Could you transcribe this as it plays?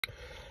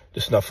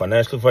This is not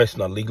financial advice, it's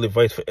not legal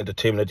advice, for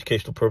entertainment,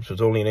 educational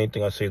purposes only, and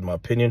anything I say is my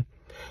opinion.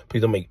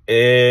 Please don't make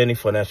any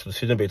financial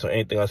decision based on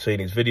anything I say in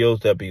these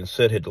videos. That being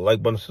said, hit the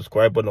like button,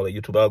 subscribe button, all that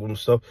YouTube algorithm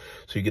stuff,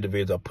 so you get the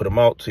videos I put them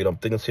out, see what I'm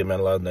thinking, see I'm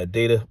analyzing that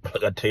data.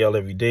 Like I tell y'all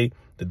every day,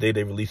 the day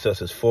they release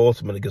us is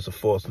false. I'm against a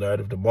false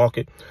narrative of the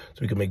market,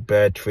 so we can make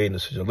bad trading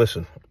decisions.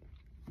 Listen,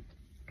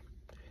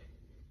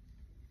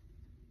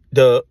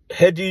 the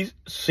hedgies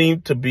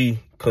seem to be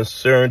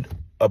concerned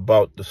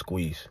about the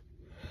squeeze.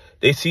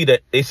 They see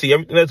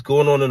everything that's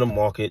going on in the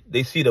market.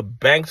 They see the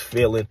banks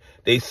failing.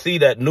 They see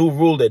that new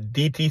rule that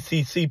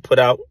DTCC put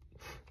out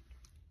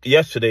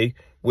yesterday,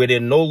 where they're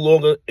no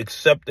longer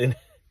accepting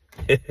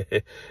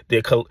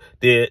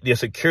their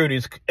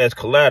securities as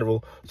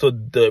collateral. So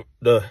the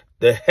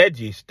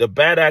hedgies, the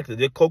bad actors,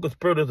 the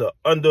co-conspirators are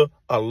under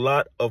a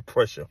lot of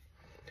pressure.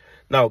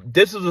 Now,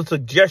 this is a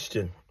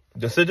suggestion.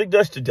 Just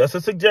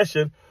a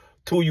suggestion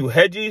to you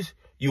hedgies,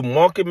 you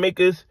market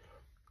makers,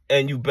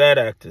 and you bad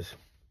actors.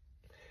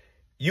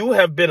 You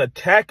have been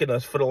attacking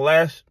us for the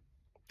last,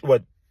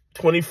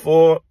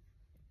 24,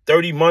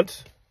 30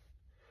 months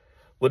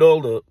with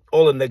all the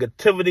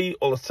negativity,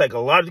 all the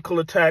psychological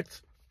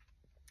attacks.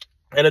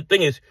 And the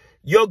thing is,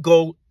 your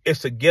goal is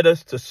to get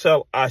us to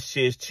sell our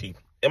shares cheap.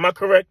 Am I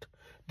correct?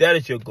 That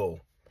is your goal.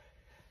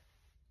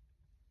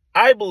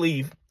 I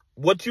believe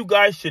what you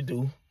guys should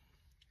do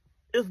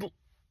is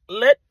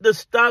let the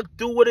stock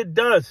do what it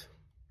does.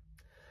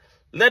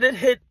 Let it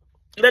hit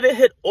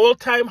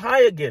all-time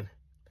high again.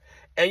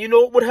 And you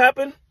know what would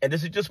happen? And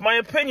this is just my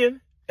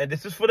opinion, and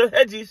this is for the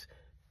hedgies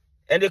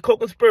and their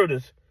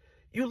co-conspirators.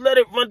 You let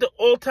it run to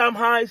all-time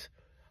highs,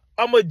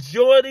 a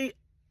majority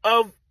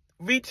of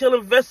retail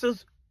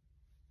investors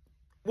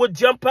would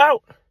jump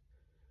out.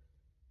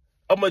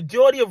 A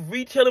majority of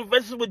retail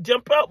investors would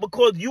jump out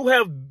because you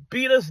have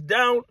beat us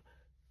down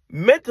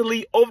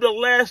mentally over the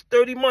last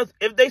 30 months.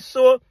 If they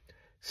saw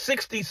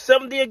 60,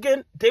 70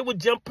 again, they would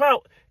jump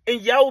out,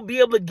 and y'all will be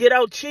able to get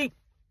out cheap.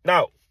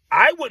 Now,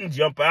 I wouldn't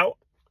jump out.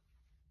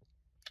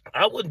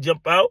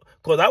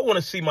 Because I want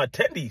to see my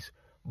tendies.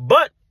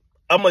 But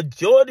a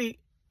majority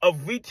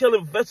of retail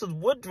investors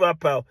would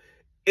drop out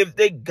if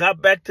they got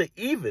back to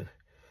even.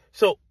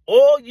 So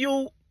all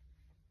you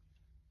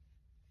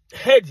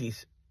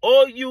hedgies,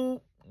 all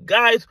you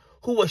guys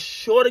who are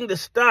shorting the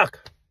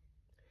stock,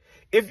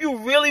 if you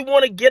really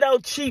want to get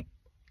out cheap,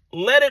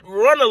 let it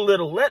run a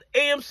little. Let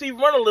AMC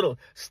run a little.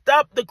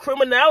 Stop the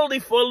criminality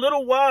for a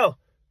little while.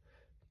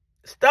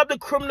 Stop the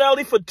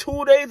criminality for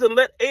 2 days and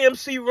let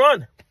AMC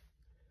run.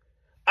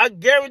 I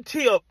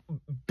guarantee you,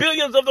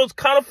 billions of those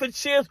counterfeit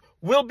shares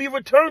will be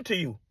returned to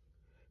you.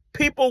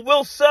 People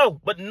will sell,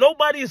 but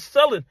nobody is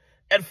selling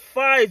at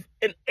 $5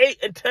 and $8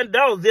 and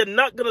 $10. They're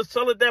not going to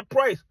sell at that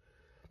price.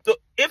 So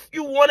if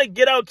you want to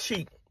get out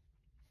cheap,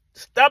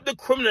 stop the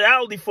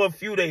criminality for a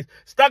few days.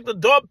 Stop the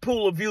dog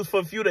pool reviews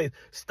for a few days.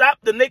 Stop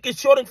the naked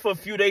shorting for a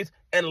few days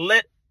and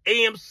let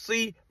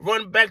AMC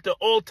run back to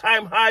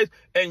all-time highs,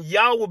 and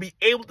y'all will be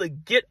able to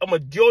get a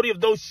majority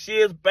of those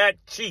shares back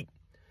cheap.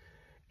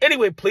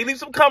 Anyway, please leave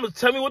some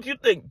comments. Tell me what you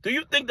think. Do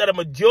you think that a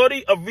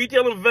majority of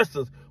retail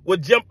investors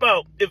would jump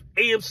out if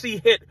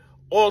AMC hit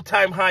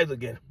all-time highs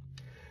again?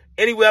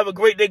 Anyway, have a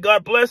great day.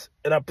 God bless.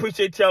 And I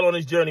appreciate y'all on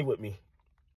this journey with me.